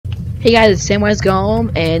Hey guys, it's Samwise Home,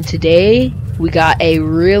 and today we got a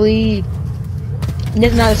really,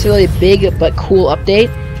 not necessarily big but cool update.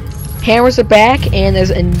 Hammers are back, and there's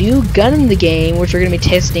a new gun in the game, which we're going to be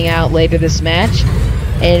testing out later this match.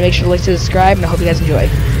 And make sure to like, subscribe, and I hope you guys enjoy.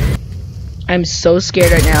 I'm so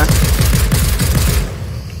scared right now.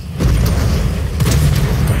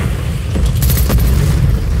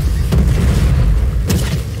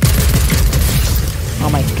 Oh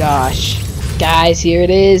my gosh. Guys, here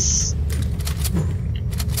it is.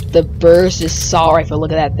 The burst assault rifle.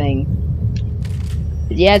 Look at that thing.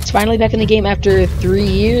 But yeah, it's finally back in the game after 3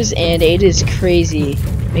 years, and it is crazy.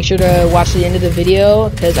 Make sure to watch the end of the video,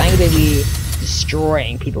 because I'm going to be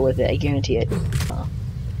destroying people with it. I guarantee it. Oh.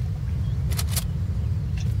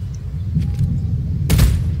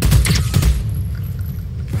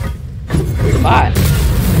 Bot.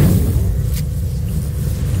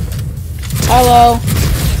 Hello.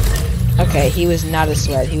 Okay, he was not a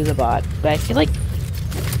sweat. He was a bot. But I feel like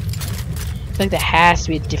that has to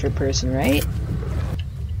be a different person, right?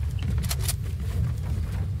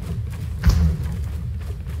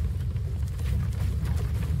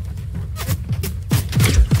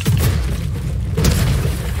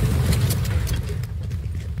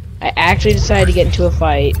 I actually decided to get into a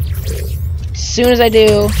fight. As soon as I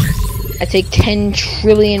do, I take 10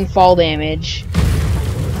 trillion fall damage.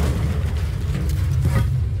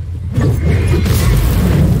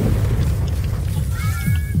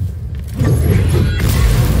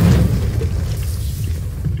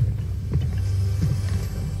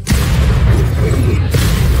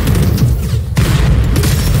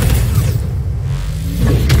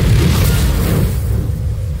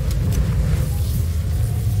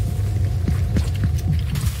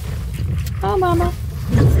 Oh, mama.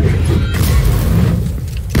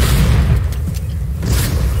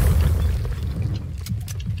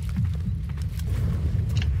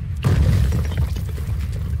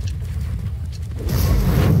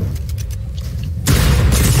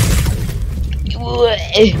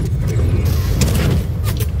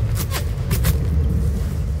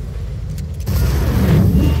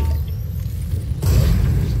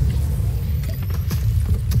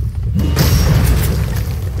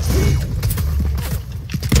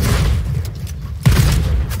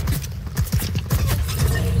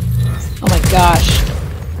 Oh my gosh.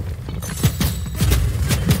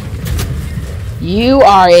 You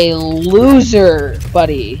are a loser,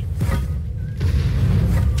 buddy.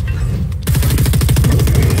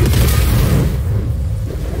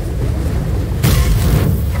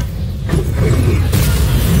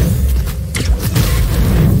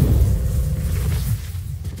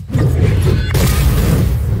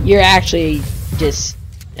 You're actually just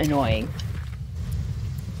annoying.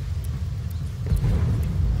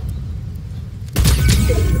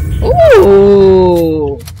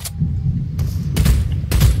 Ooh.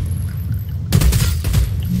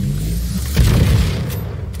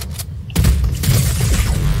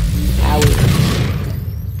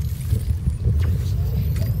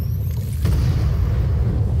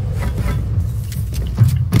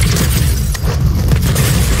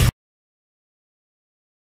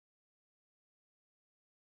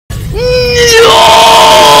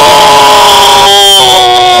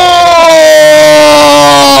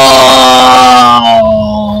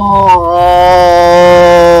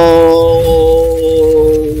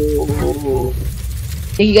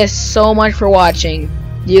 Thank you guys so much for watching.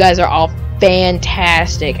 You guys are all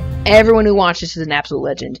fantastic. Everyone who watches is an absolute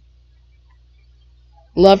legend.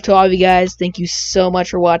 Love to all of you guys. Thank you so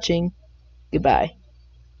much for watching. Goodbye.